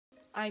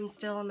I'm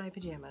still in my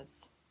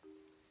pajamas.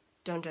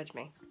 Don't judge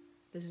me.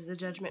 This is a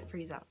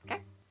judgment-free zone,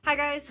 okay? Hi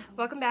guys,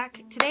 welcome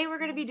back. Today we're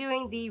gonna be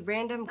doing the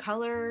random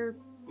color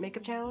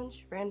makeup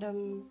challenge,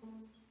 random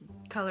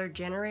color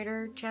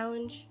generator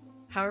challenge,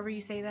 however you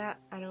say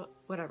that,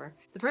 whatever.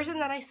 The person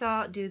that I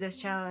saw do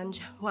this challenge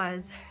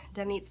was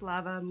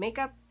DenitsLava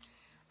Makeup.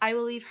 I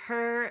will leave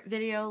her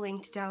video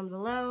linked down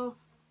below.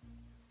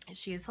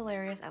 She is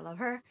hilarious, I love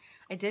her.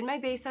 I did my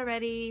base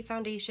already,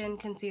 foundation,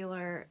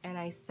 concealer, and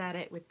I set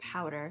it with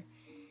powder.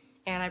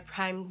 And I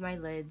primed my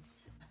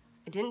lids.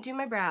 I didn't do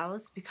my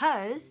brows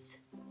because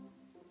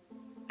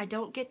I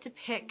don't get to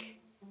pick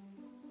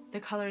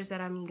the colors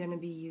that I'm gonna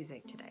be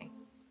using today.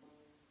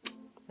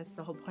 That's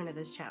the whole point of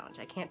this challenge.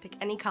 I can't pick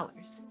any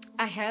colors.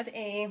 I have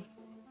a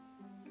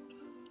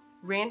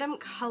random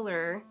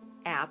color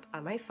app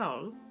on my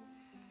phone,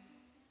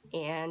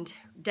 and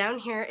down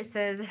here it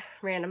says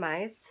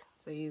randomize.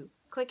 So you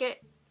click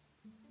it,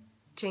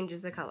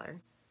 changes the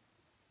color.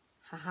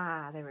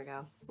 Haha, there we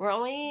go. We're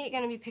only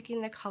gonna be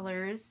picking the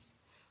colors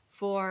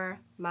for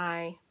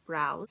my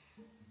brows,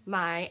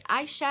 my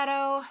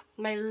eyeshadow,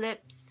 my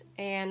lips,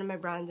 and my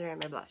bronzer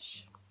and my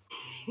blush.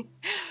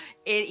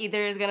 It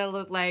either is gonna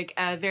look like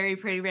a very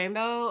pretty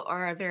rainbow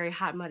or a very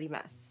hot muddy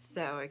mess,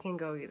 so it can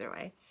go either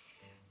way.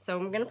 So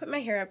I'm gonna put my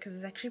hair up because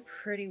it's actually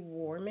pretty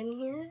warm in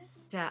here.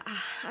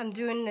 I'm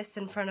doing this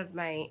in front of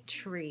my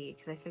tree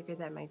because I figured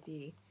that might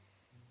be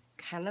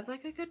kind of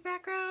like a good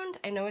background.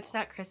 I know it's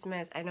not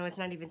Christmas, I know it's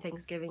not even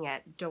Thanksgiving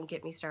yet, don't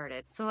get me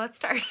started. So let's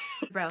start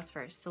brows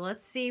first. So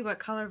let's see what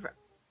color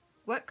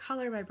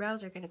my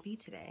brows are gonna be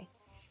today.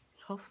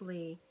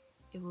 Hopefully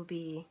it will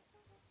be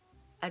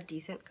a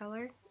decent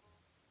color.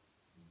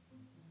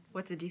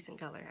 What's a decent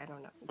color? I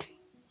don't know.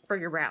 For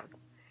your brows.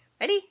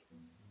 Ready?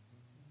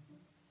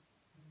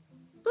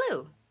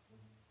 Blue.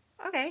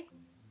 Okay.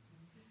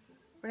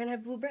 We're gonna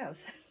have blue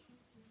brows.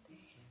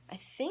 I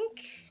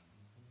think,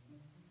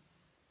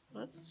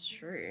 let's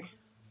try. I'm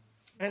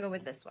gonna go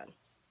with this one.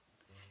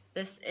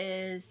 This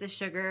is the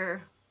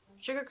Sugar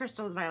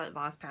Crystals Violet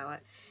Voss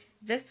palette.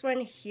 This one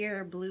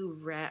here, Blue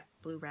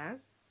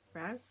Razzmatazz,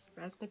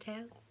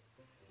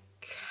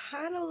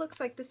 kind of looks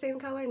like the same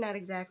color, not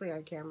exactly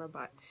on camera,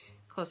 but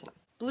close enough.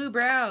 Blue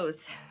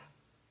brows,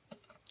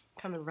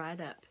 coming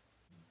right up.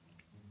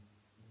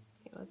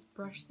 Okay, let's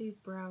brush these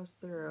brows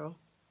through.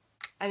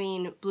 I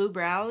mean, blue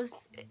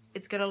brows,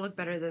 it's gonna look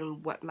better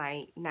than what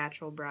my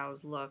natural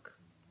brows look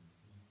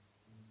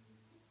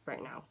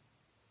right now.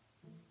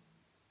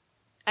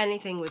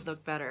 Anything would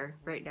look better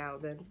right now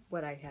than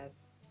what I have.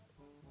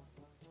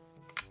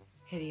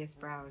 Hideous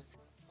brows.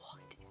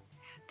 What is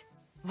that?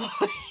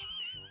 What?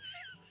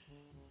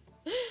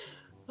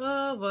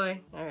 Oh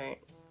boy.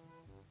 Alright.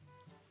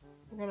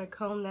 We're gonna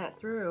comb that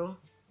through.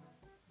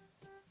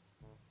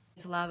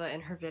 DenitsLava in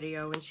her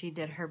video when she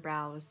did her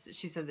brows,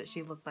 she said that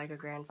she looked like a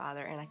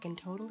grandfather, and I can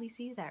totally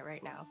see that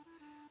right now.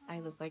 I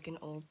look like an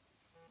old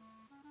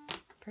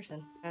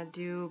person. I'm gonna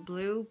do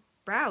blue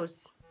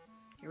brows.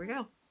 Here we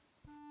go.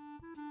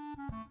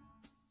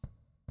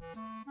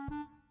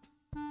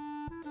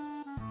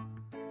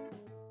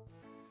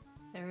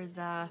 There's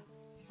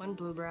one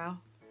blue brow.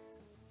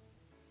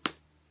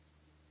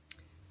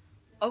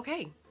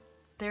 Okay,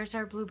 there's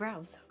our blue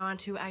brows. On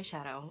to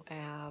eyeshadow.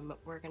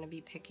 We're gonna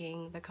be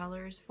picking the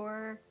colors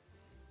for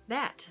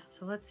that.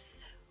 So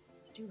let's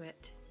do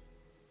it.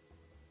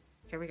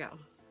 Here we go.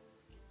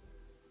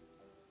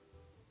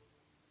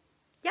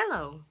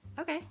 Yellow.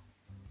 Okay.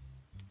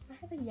 I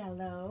have a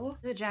yellow.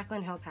 The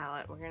Jaclyn Hill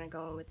palette. We're gonna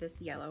go in with this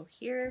yellow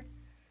here.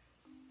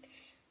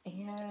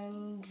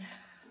 And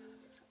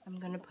I'm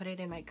gonna put it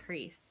in my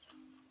crease.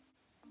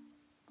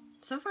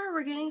 So far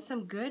we're getting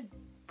some good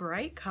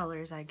bright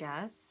colors, I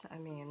guess. I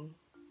mean,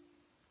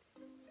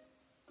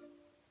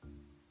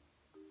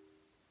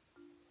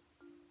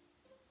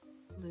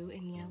 blue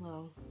and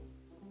yellow.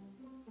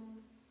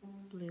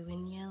 Blue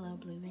and yellow,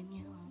 blue and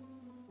yellow.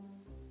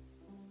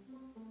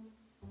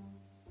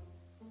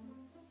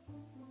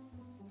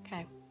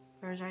 Okay,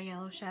 there's our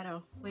yellow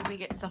shadow. Maybe we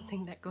get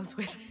something that goes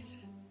with it.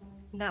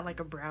 Not like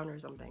a brown or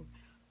something.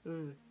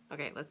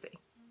 Okay, let's see.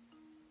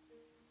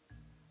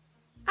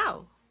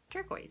 Oh,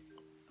 turquoise.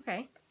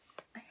 Okay.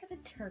 I have a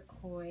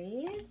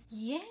turquoise.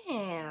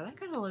 Yeah, that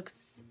kind of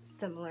looks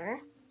similar.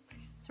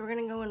 So we're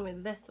gonna go in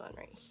with this one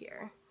right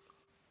here.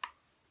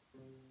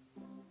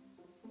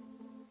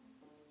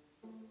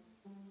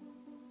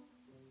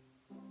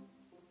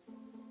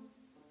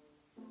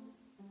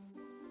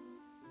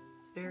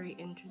 It's very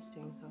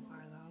interesting so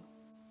far though.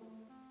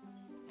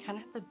 Kind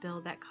of have to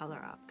build that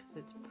color up because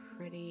it's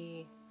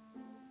pretty,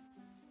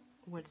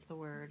 what's the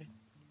word?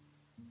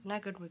 I'm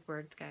not good with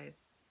words,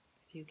 guys,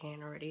 if you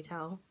can't already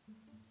tell.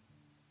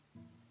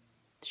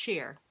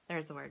 Sheer,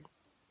 there's the word.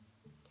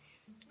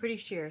 It's pretty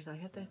sheer, so I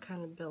have to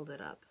kind of build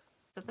it up.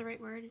 Is that the right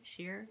word?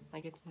 Sheer?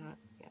 Like it's not,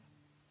 yeah.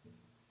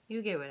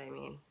 You get what I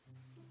mean.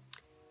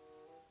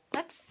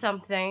 That's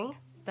something.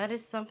 That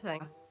is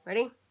something.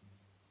 Ready?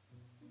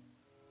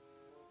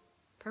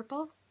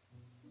 Purple?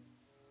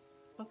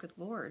 Oh, good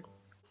lord.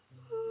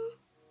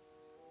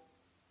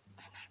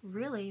 Not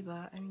really,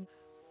 but I mean,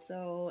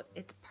 So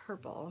it's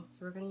purple.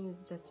 So we're gonna use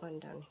this one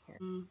down here.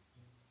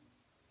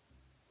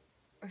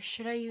 Or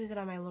should I use it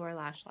on my lower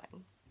lash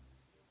line?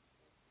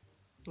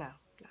 No.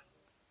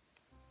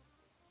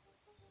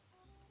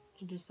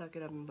 You just suck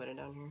it up and put it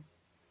down here.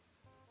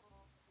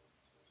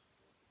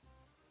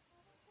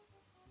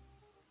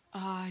 Oh,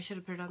 I should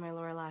have put it on my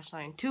lower lash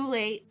line. Too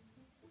late.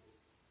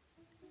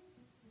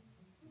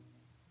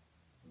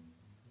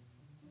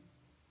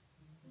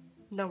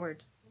 No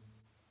words.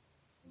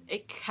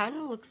 It kind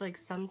of looks like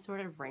some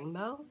sort of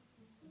rainbow.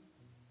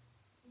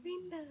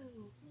 Rainbow.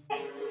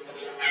 Rainbow.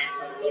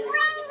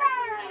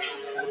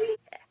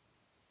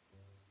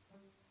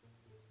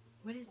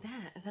 What is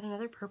that? Is that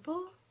another purple?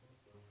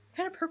 What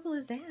kind of purple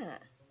is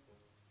that?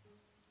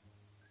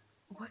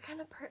 What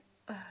kind of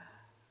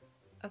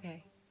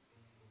okay.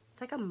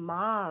 It's like a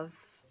mauve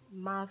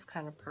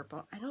kind of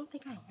purple. I don't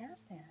think I have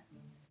that.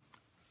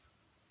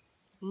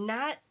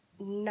 Not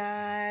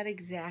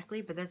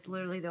exactly, but that's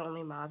literally the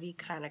only mauve-y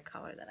kind of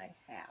color that I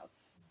have.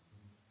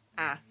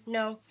 Ah,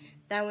 no,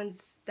 that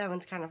one's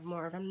kind of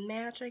more of a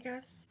match, I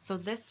guess. So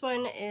this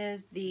one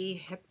is the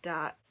Hip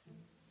Dot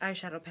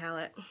eyeshadow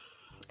palette,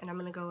 and I'm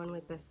gonna go in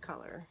with this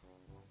color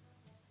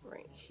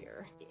right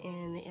here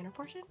in the inner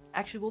portion.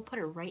 Actually, we'll put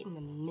it right in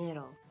the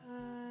middle,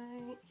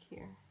 right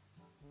here.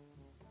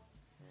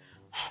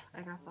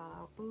 I got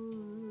fallout.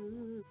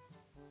 Ooh.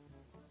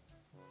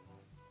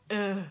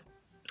 Ugh.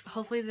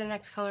 Hopefully the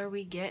next color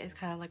we get is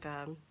kind of like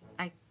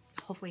I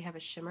hopefully have a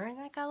shimmer in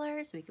that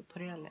color so we could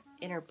put it on the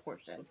inner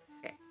portion.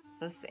 Okay,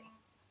 let's see.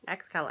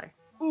 Next color.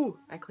 Ooh,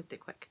 I clicked it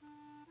quick.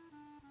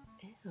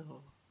 Ew.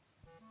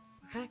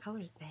 What kind of color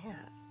is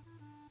that?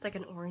 It's like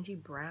an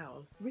orangey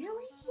brown.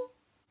 Really?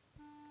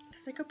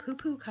 It's like a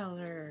poo-poo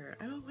color.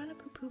 I don't want a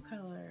poo-poo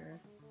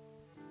color.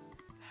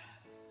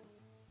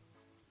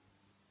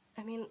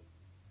 I mean,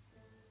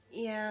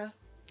 yeah,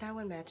 that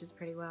one matches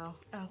pretty well.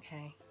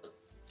 Okay.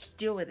 Just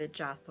deal with it,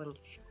 Jocelyn.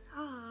 Shut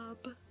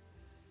up.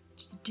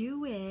 Just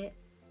do it.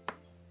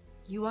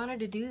 You wanted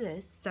to do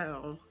this,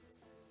 so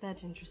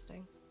that's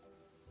interesting.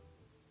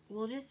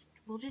 We'll just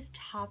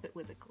top it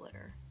with a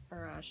glitter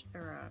or a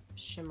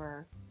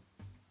shimmer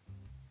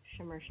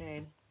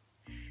shade.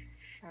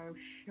 Shimmer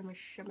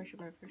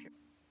for sure.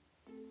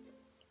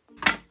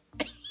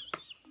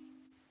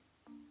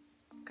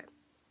 Okay.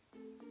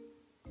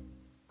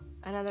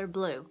 Another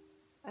blue.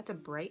 That's a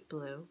bright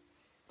blue.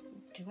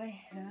 Do I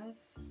have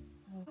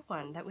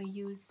one that we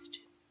used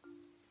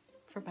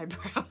for my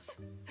brows?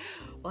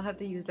 We'll have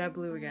to use that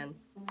blue again.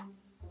 I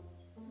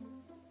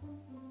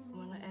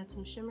want to add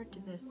some shimmer to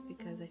this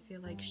because I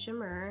feel like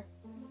shimmer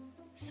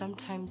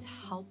sometimes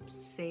helps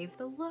save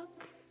the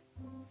look,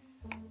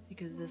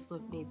 because this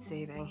look needs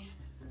saving.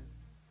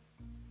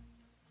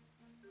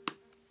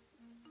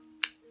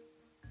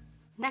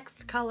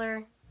 Next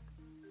color.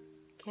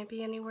 Can't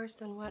be any worse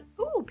than what?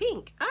 Ooh,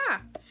 pink.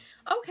 Ah,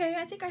 okay,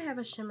 I think I have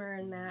a shimmer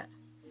in that.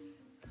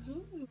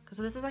 Because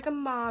this is like a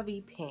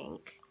mauve-y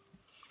pink.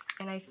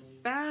 And I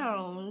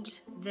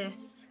found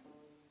this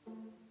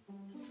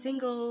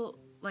single,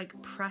 like,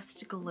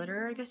 pressed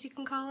glitter, I guess you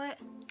can call it.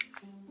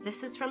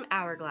 This is from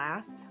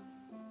Hourglass.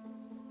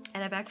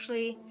 And I've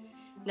actually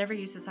never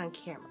used this on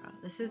camera.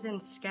 This is in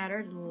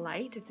Scattered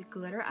Light. It's a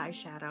glitter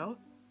eyeshadow.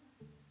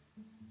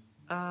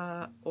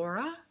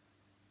 Aura,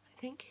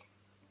 I think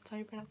that's how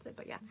you pronounce it,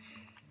 but yeah.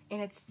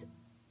 And it's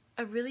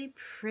a really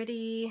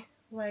pretty,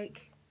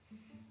 like,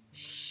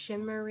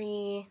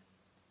 shimmery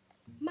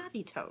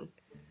mauve tone.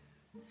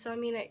 So I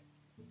mean,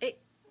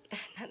 it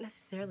not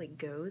necessarily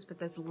goes, but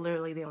that's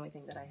literally the only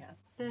thing that I have.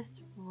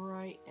 This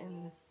right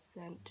in the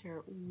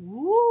center.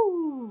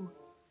 Woo!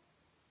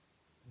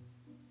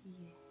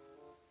 Yeah.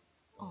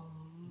 Oh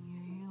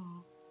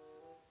yeah.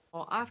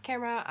 Well, off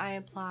camera, I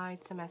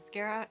applied some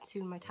mascara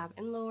to my top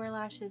and lower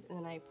lashes, and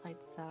then I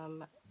applied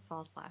some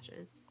false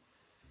lashes.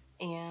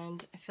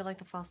 And I feel like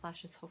the false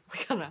lashes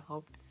hopefully gonna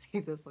help to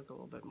save this look a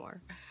little bit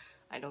more.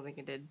 I don't think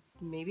it did.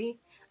 Maybe.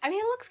 I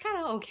mean, it looks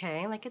kind of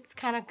okay. Like, it's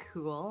kind of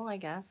cool, I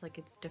guess. Like,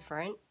 it's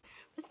different.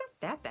 But it's not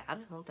that bad,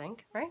 I don't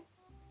think, right?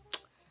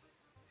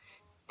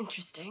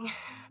 Interesting.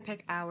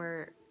 Pick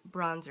our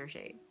bronzer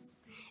shade.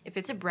 If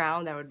it's a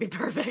brown, that would be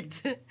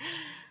perfect.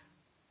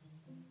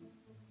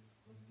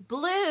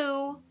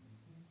 Blue!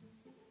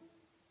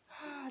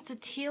 It's a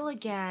teal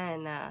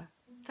again.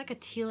 It's like a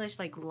tealish,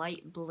 like,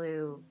 light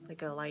blue.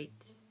 Like a light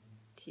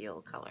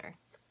teal color.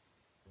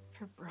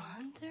 For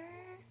bronzer?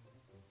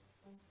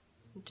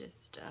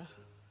 Just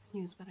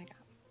use what I got.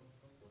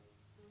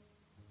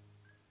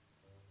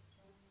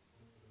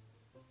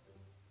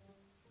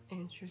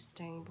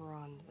 Interesting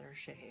bronzer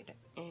shade.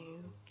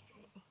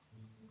 Okay.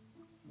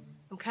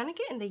 I'm kind of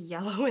getting the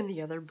yellow and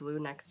the other blue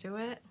next to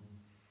it.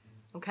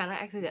 I'm kind of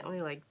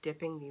accidentally like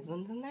dipping these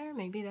ones in there.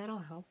 Maybe that'll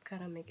help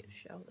kind of make it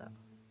show though.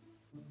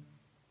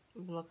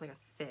 Even look like a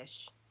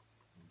fish.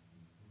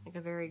 Like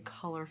a very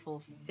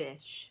colorful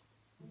fish.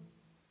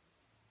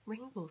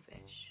 Rainbow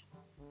fish.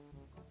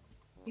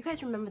 You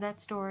guys remember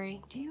that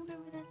story? Do you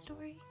remember that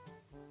story?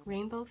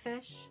 Rainbow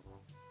fish?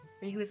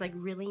 where he was like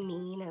really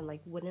mean and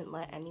like wouldn't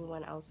let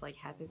anyone else like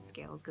have his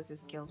scales because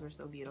his scales were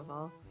so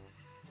beautiful.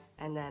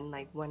 And then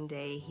like one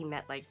day he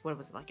met like, what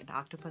was it, like an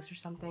octopus or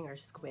something, or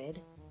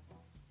squid,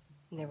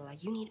 and they were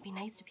like, you need to be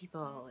nice to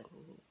people and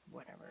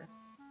whatever.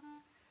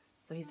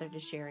 So he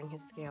started sharing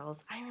his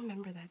scales. I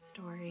remember that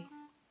story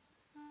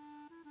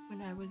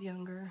when I was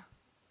younger.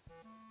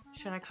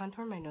 Should I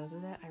contour my nose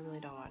with it? I really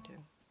don't want to.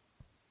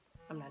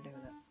 I'm not doing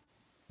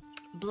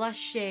it. Blush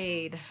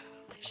shade.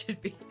 This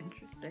should be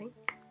interesting.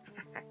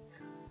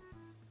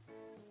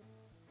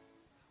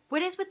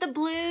 What is with the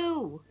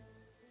blue?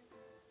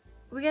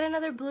 We got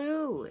another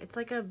blue. It's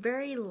like a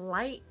very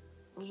light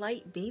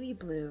baby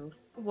blue.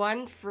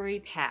 One free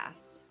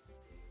pass.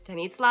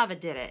 DenitsLava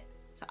did it,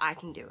 so I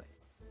can do it.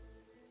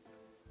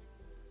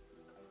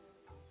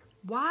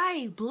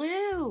 Why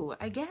blue?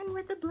 Again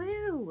with the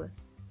blue. What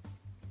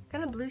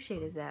kind of blue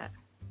shade is that?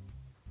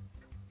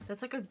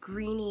 That's like a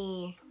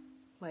greeny,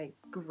 like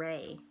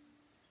gray.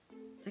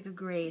 It's like a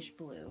grayish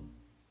blue.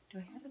 Do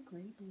I have a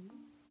gray blue?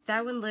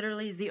 That one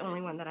literally is the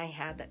only one that I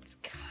had that's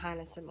kind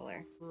of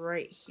similar.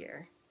 Right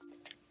here.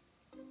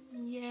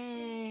 Yay.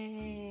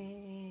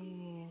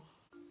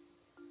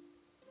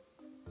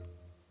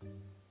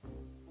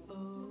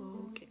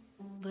 Okay.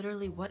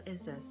 Literally, what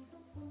is this?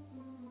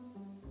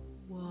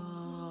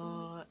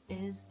 What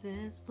is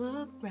this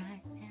look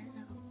right now?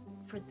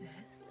 For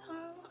this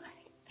though,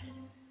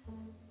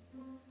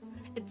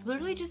 it's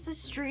literally just a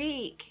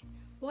streak.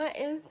 What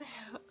is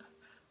that?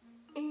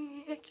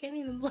 I can't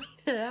even blend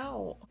it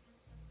out.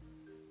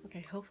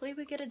 Okay, hopefully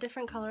we get a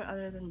different color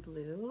other than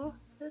blue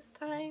this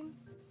time.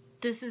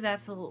 This is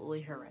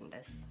absolutely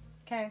horrendous.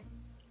 Okay.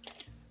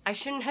 I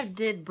shouldn't have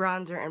did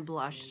bronzer and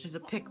blush to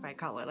pick my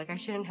color. Like, I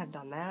shouldn't have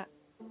done that,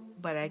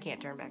 but I can't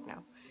turn back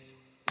now.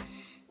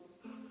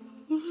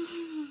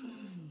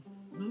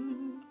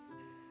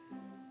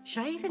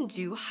 Should I even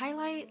do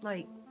highlight?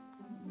 Like,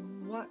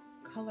 what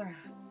color?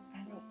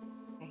 I don't.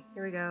 Okay,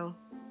 here we go.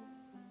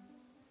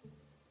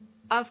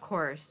 Of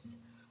course.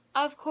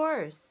 Of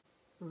course.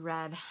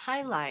 Red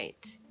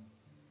highlight.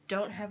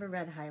 Don't have a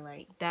red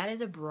highlight. That is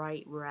a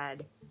bright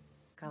red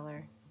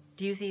color.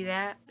 Do you see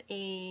that?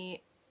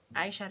 A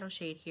eyeshadow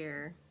shade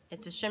here.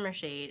 It's a shimmer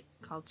shade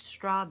called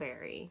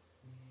Strawberry.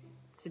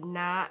 It's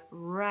not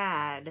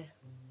red,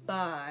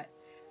 but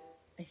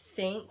I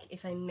think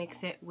if I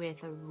mix it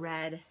with a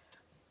red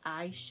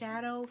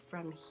eyeshadow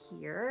from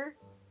here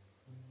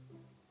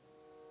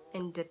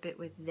and dip it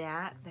with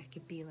that, that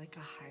could be like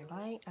a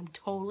highlight. I'm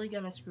totally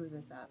gonna screw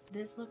this up.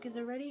 This look is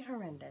already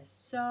horrendous,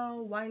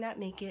 so why not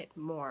make it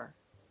more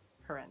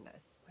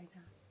horrendous? Why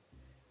not?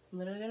 I'm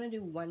literally gonna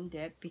do one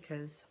dip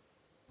because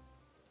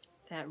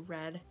that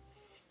red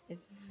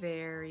is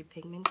very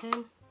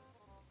pigmented.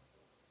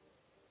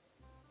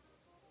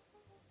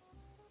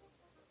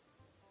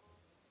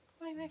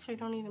 I actually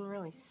don't even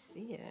really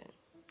see it.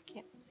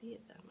 Can't see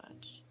it that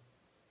much.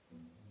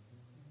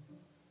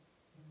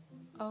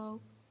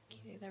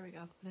 Okay, there we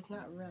go. But it's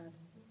not red.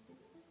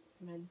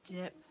 I'm gonna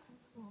dip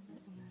a little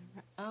bit in that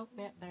red. Oh,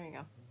 yeah, there you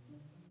go.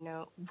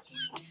 No.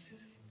 What?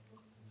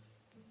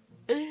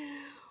 Oh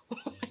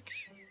my god.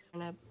 I'm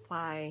gonna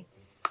apply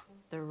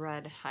the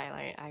red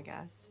highlight, I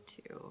guess,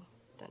 to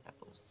the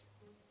nose.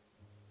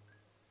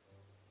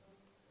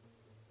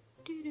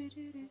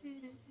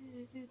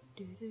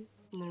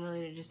 And then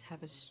really to just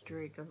have a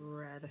streak of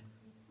red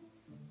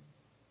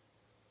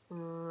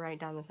right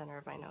down the center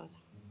of my nose.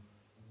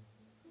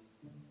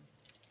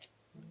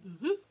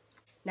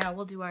 Now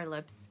we'll do our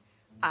lips.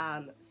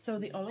 So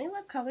the only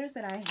lip colors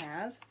that I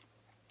have,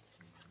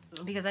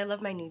 because I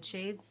love my nude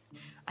shades,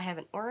 I have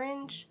an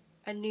orange,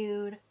 a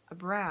nude, a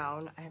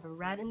brown, I have a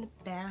red in the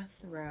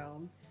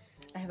bathroom,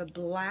 I have a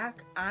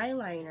black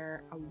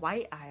eyeliner, a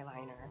white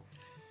eyeliner.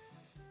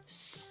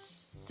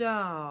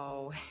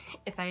 So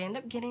if I end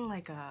up getting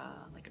like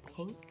a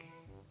pink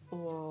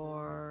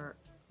or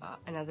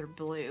another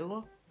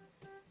blue,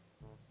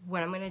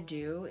 what I'm gonna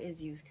do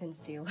is use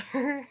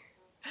concealer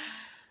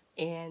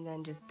and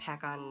then just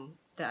pack on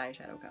the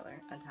eyeshadow color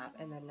on top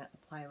and then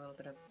apply a little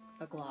bit of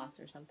a gloss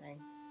or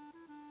something,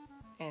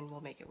 and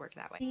we'll make it work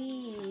that way.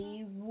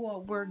 See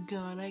what we're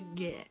gonna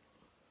get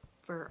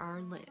for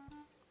our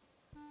lips.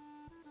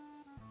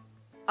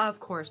 Of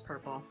course,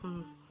 purple.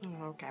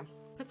 Okay.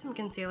 Put some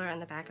concealer on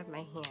the back of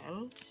my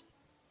hand.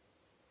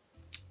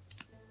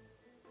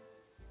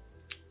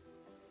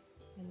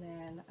 And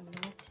then I'm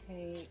gonna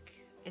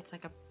take, it's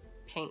like a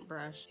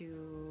paintbrush,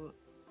 to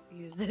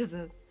use this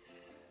as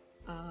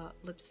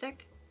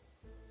lipstick,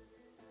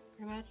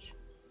 pretty much,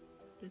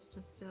 just to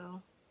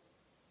fill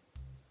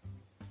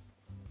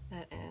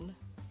that in.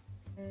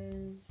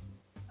 Is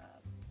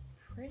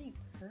pretty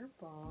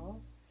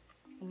purple,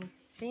 and I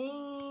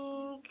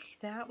think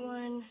that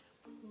one,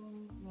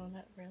 well,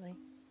 not really.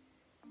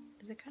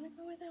 Does it kind of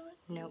go with that one?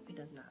 No, it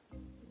does not.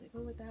 Does it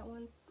go with that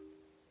one?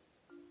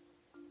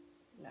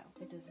 No,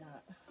 it does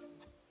not.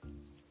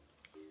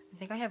 I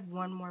think I have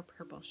one more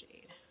purple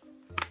shade,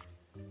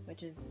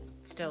 which is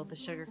still the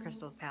Sugar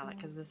Crystals palette,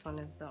 because this one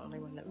is the only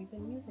one that we've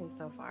been using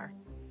so far.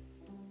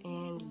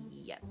 And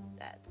yeah. yeah,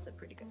 that's a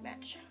pretty good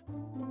match.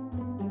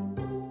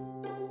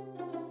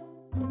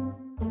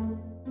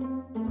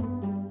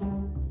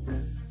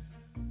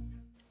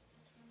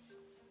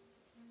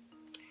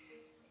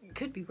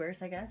 Could be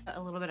worse, I guess.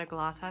 A little bit of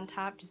gloss on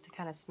top just to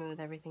kind of smooth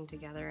everything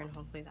together, and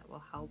hopefully that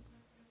will help.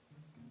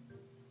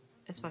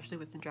 Especially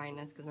with the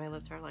dryness, because my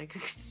lips are like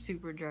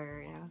super dry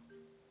right now.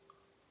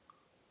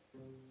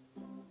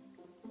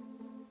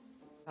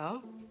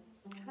 Oh,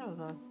 kind of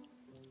a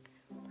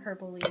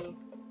purpley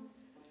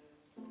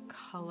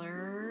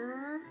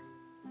color.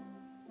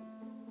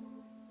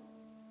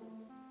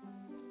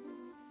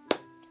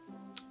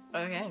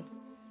 Okay,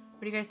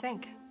 what do you guys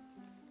think?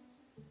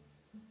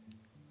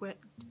 What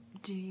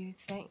do you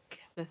think?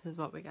 This is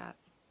what we got.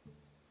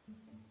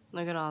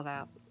 Look at all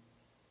that.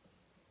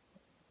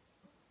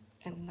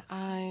 And the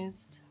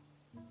eyes.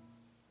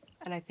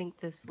 And I think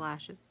this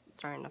lash is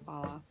starting to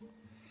fall off.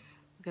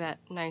 Look at that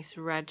nice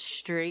red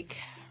streak.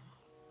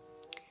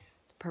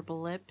 The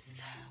purple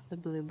lips, the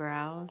blue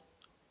brows.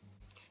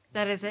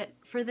 That is it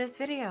for this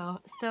video.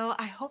 So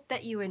I hope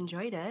that you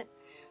enjoyed it.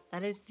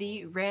 That is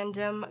the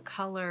random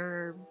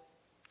color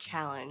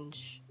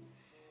challenge.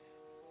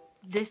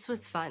 This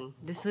was fun.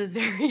 This was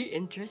very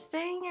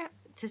interesting,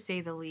 to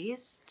say the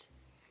least.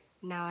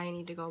 Now I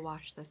need to go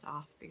wash this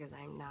off because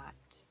I'm not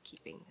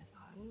keeping this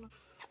on.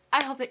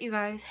 I hope that you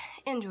guys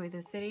enjoyed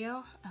this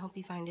video. I hope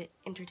you find it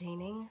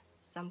entertaining,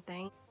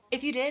 something.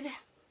 If you did,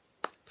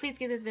 please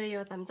give this video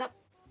a thumbs up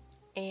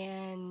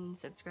and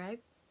subscribe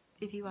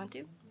if you want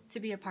to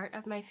be a part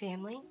of my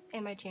family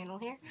and my channel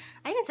here.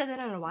 I haven't said that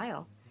in a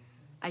while.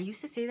 I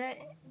used to say that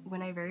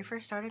when I very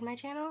first started my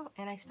channel,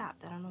 and I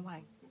stopped. I don't know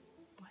why.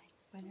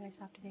 Why did I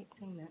stop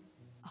saying that?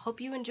 I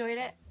hope you enjoyed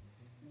it,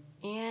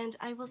 and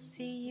I will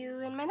see you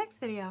in my next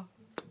video.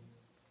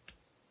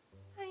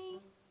 Bye.